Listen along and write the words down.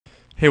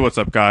Hey, what's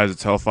up, guys?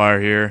 It's Hellfire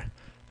here.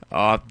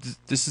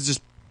 This is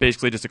just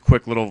basically just a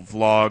quick little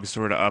vlog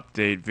sort of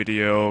update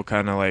video,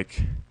 kind of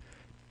like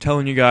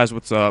telling you guys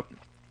what's up.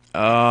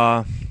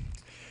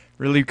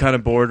 Really kind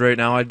of bored right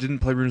now. I didn't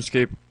play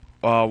RuneScape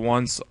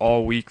once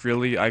all week,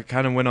 really. I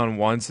kind of went on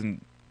once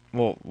and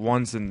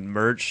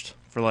merged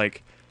for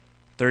like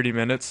 30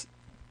 minutes,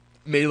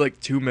 made like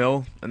 2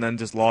 mil, and then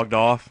just logged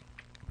off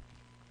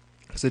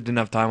because I didn't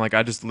have time. Like,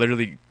 I just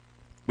literally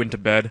went to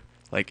bed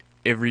like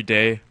every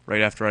day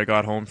right after I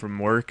got home from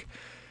work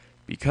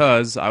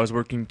because I was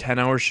working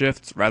 10-hour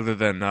shifts rather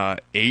than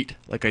 8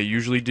 like I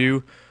usually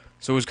do.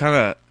 So it was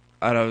kind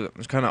of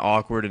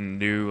awkward and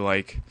new.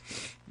 Like,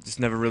 just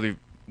never really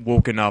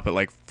woken up at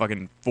like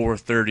fucking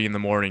 4:30 in the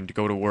morning to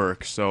go to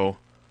work. So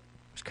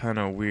it's kind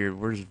of weird.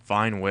 Where's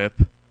Vine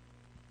Whip?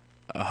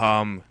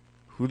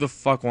 Who the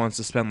fuck wants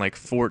to spend like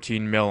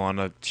 14 mil on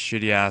a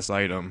shitty ass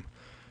item?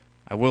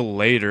 I will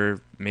later,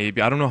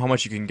 maybe. I don't know how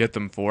much you can get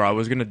them for. I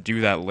was gonna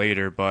do that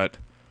later, but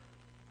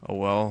oh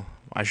well.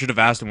 I should have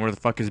asked him where the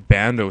fuck his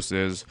Bandos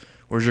is.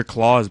 Where's your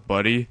claws,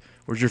 buddy?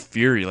 Where's your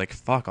fury? Like,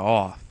 fuck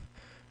off.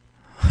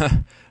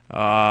 But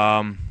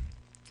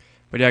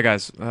yeah,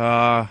 guys.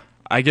 I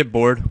get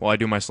bored while I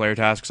do my Slayer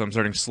tasks. I'm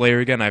starting Slayer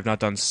again. I have not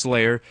done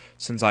Slayer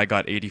since I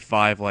got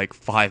 85 like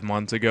 5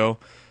 months ago.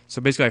 So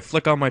basically, I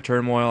flick on my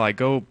Turmoil. I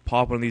go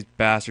pop one of these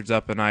bastards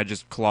up, and I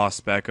just claw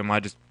spec them.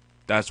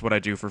 That's what I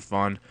do for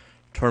fun.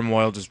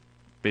 Turmoil just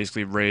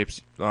basically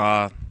rapes.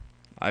 I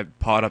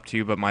pot up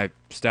too, but my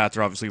stats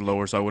are obviously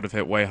lower, so I would have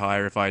hit way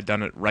higher if I had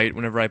done it right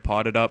whenever I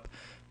potted up,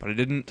 but I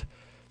didn't,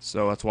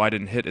 so that's why I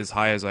didn't hit as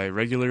high as I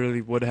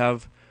regularly would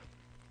have.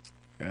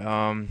 Yeah,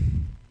 I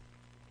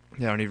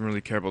don't even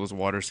really care about those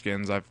water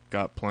skins. I've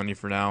got plenty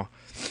for now.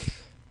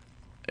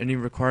 Any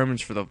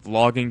requirements for the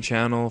vlogging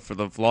channel? For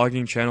the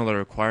vlogging channel, the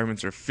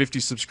requirements are 50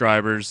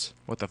 subscribers.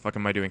 What the fuck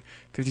am I doing?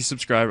 50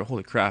 subscribers.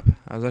 Holy crap.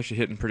 I was actually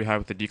hitting pretty high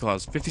with the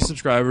declaws. 50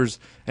 subscribers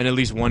and at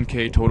least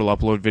 1K total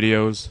upload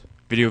video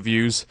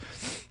views.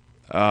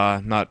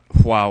 Not,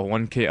 wow,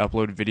 1K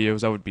upload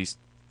videos.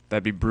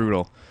 That'd be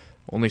brutal.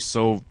 Only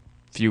so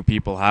few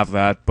people have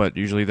that, but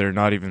usually they're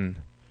not even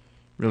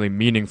really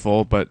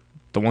meaningful, but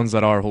the ones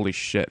that are, holy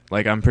shit.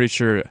 Like, I'm pretty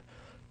sure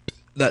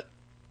that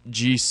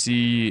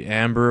GC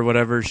Amber or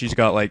whatever, she's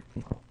got like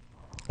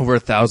over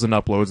 1,000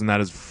 uploads, and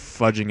that is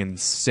fudging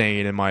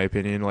insane in my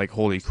opinion. Like,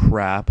 holy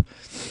crap.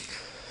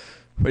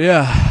 But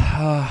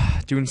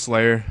yeah, doing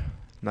Slayer,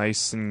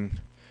 nice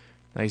and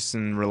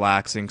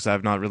relaxing, because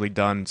I've not really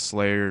done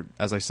Slayer,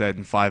 as I said,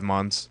 in 5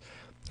 months.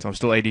 So I'm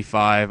still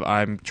 85.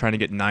 I'm trying to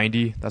get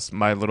 90. That's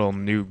my little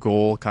new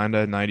goal,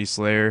 kinda. 90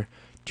 Slayer,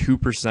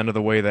 2% of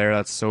the way there.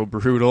 That's so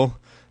brutal.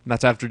 And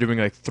that's after doing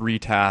like 3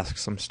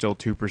 tasks. I'm still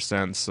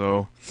 2%,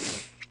 so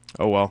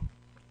oh well.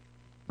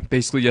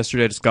 Basically,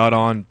 yesterday I just got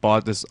on,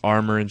 bought this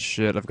armor and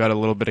shit. I've got a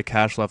little bit of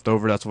cash left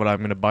over. That's what I'm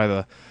going to buy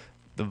the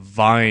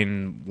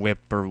Vine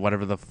Whip or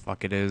whatever the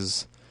fuck it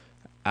is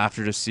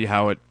after, to see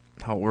how it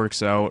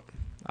works out.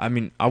 I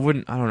mean, I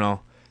don't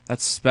know.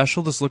 That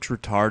special just looks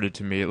retarded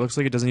to me. It looks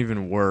like it doesn't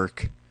even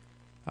work.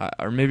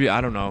 Or maybe,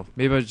 I don't know.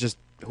 Maybe I was just,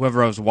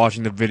 whoever I was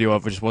watching the video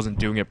of just wasn't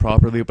doing it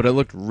properly, but it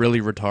looked really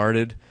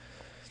retarded.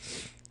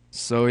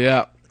 So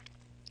yeah.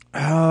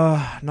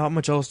 Not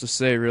much else to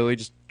say, really.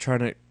 Just trying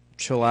to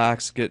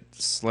chillax, get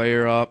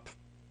Slayer up,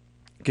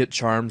 get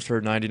charms for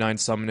 99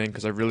 summoning,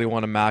 because I really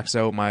want to max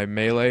out my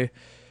melee,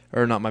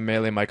 or not my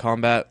melee, my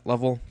combat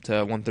level to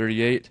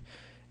 138.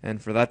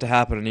 And for that to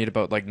happen, I need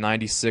about like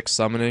 96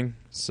 summoning.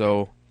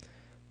 So,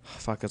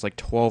 fuck, that's like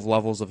 12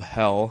 levels of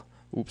hell.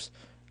 Oops.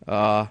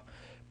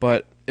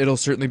 But it'll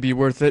certainly be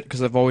worth it,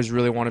 because I've always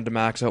really wanted to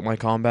max out my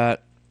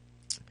combat.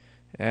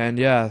 And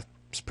yeah,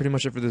 that's pretty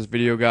much it for this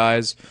video,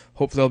 guys.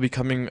 Hopefully I'll be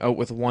coming out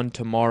with one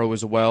tomorrow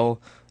as well.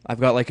 I've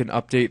got like an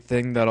update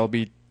thing that I'll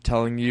be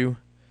telling you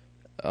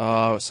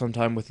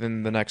sometime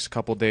within the next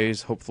couple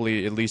days,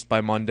 hopefully at least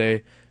by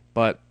Monday.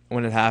 But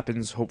when it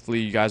happens, hopefully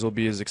you guys will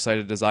be as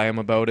excited as I am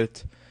about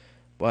it.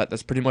 But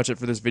that's pretty much it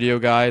for this video,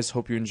 guys.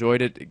 Hope you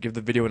enjoyed it. Give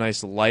the video a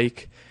nice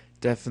like.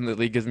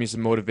 Definitely gives me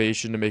some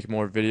motivation to make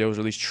more videos, or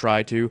at least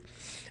try to.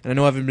 And I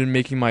know I haven't been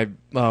making my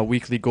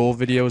weekly goal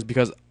videos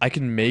because I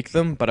can make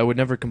them, but I would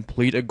never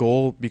complete a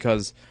goal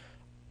because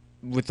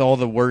with all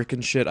the work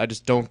and shit, I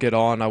just don't get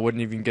on. I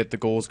wouldn't even get the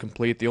goals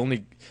complete. The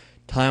only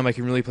time I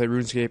can really play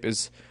RuneScape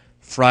is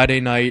Friday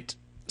night,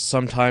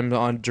 sometime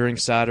during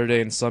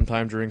Saturday, and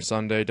sometime during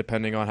Sunday,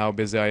 depending on how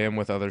busy I am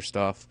with other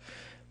stuff.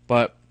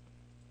 But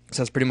so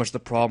that's pretty much the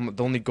problem.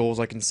 The only goals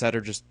I can set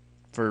are just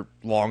for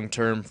long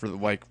term, for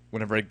like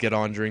whenever I get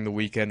on during the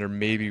weekend, or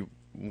maybe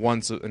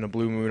once in a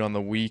blue moon on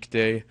the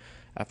weekday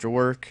after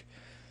work.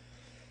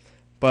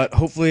 But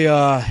hopefully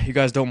you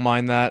guys don't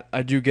mind that.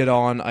 I do get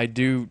on, I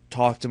do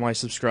talk to my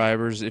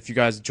subscribers. If you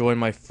guys join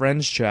my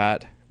friends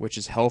chat, which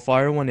is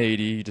Hellfire180,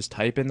 you just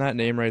type in that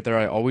name right there.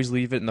 I always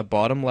leave it in the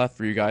bottom left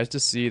for you guys to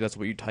see. That's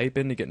what you type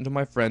in to get into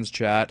my friends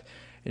chat,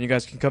 and you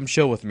guys can come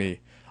chill with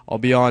me. I'll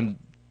be on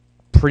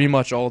pretty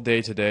much all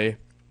day today,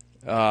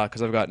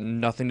 because I've got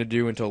nothing to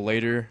do until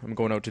later. I'm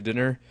going out to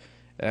dinner,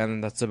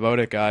 and that's about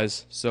it,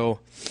 guys. So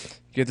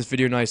Give this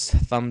video a nice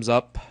thumbs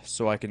up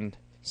so I can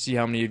see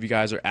how many of you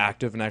guys are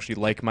active and actually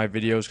like my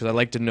videos, because I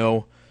like to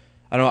know.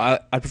 I don't know,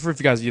 I prefer if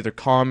you guys either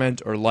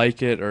comment or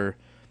like it or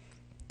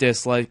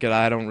dislike it.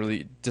 I don't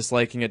really,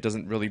 disliking it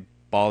doesn't really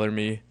bother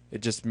me.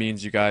 It just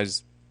means you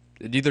guys,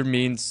 it either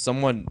means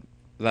someone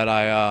that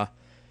I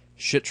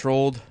shit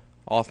trolled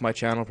off my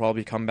channel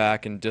probably come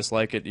back and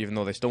dislike it, even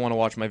though they still want to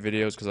watch my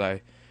videos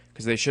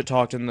because they shit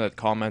talked in the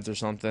comments or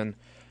something.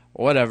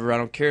 Whatever, I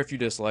don't care if you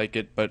dislike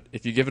it, but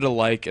if you give it a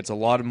like, it's a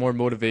lot more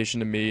motivation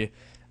to me.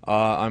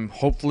 I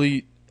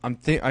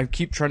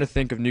keep trying to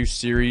think of new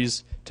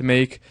series to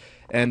make,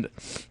 and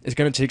it's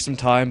gonna take some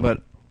time,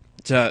 but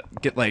to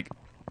get like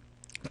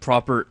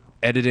proper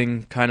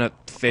editing kind of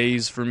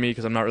phase for me,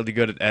 because I'm not really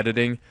good at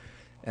editing,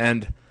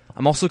 and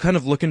I'm also kind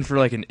of looking for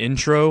like an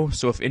intro.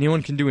 So if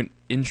anyone can do an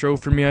intro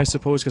for me, I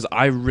suppose, because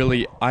I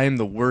am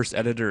the worst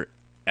editor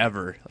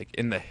ever, like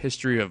in the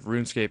history of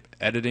RuneScape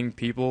editing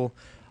people.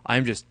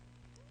 I'm just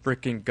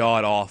freaking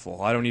god awful.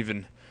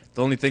 The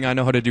only thing I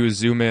know how to do is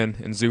zoom in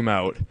and zoom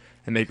out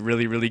and make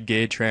really, really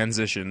gay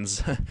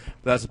transitions. But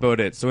that's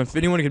about it. So if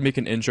anyone can make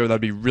an intro, that'd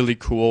be really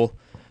cool.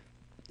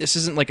 This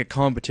isn't like a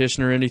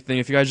competition or anything.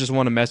 If you guys just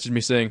want to message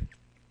me saying,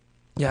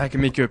 yeah, I can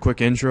make you a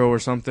quick intro or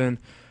something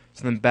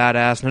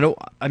badass. And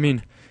I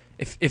mean,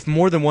 if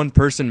more than one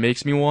person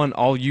makes me one,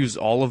 I'll use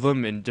all of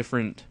them in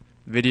different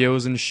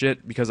videos and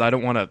shit, because I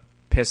don't want to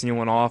piss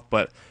anyone off.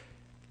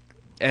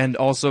 And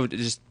also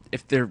just,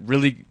 if they're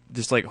really,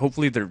 just like,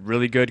 hopefully they're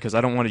really good, because I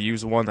don't want to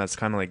use one that's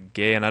kind of like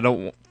gay, and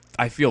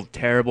I feel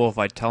terrible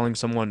if telling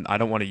someone I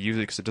don't want to use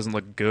it because it doesn't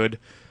look good.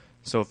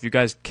 So if you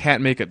guys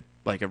can't make a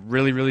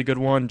really, really good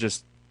one,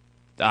 just,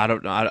 I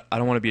don't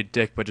want to be a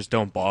dick, but just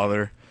don't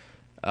bother.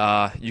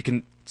 You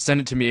can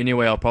send it to me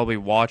anyway. I'll probably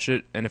watch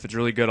it, and if it's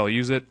really good, I'll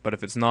use it. But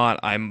if it's not,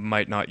 I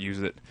might not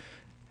use it.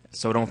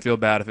 So don't feel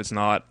bad if it's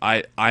not.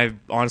 I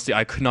honestly,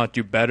 I could not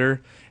do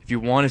better. If you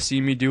want to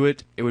see me do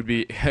it, it would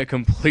be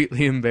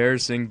completely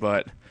embarrassing,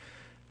 but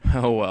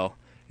oh well.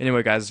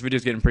 Anyway, guys, this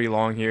video's getting pretty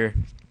long here.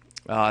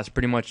 That's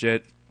pretty much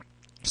it.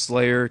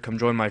 Slayer, come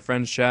join my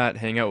friends chat,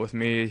 hang out with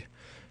me,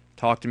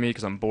 talk to me,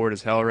 because I'm bored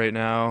as hell right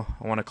now.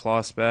 I want a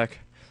claw spec.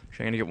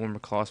 Actually, I'm gonna get one more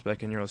claw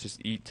spec in here. Let's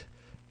just eat.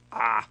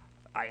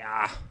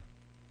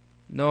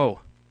 No.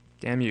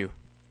 Damn you.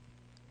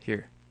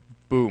 Here.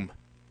 Boom.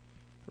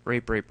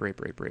 Rape.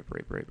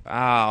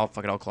 I'll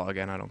fuck it, I'll claw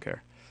again, I don't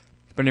care.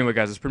 But anyway,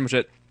 guys, that's pretty much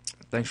it.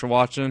 Thanks for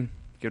watching.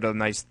 Give it a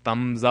nice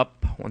thumbs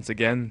up once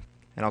again,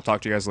 and I'll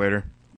talk to you guys later.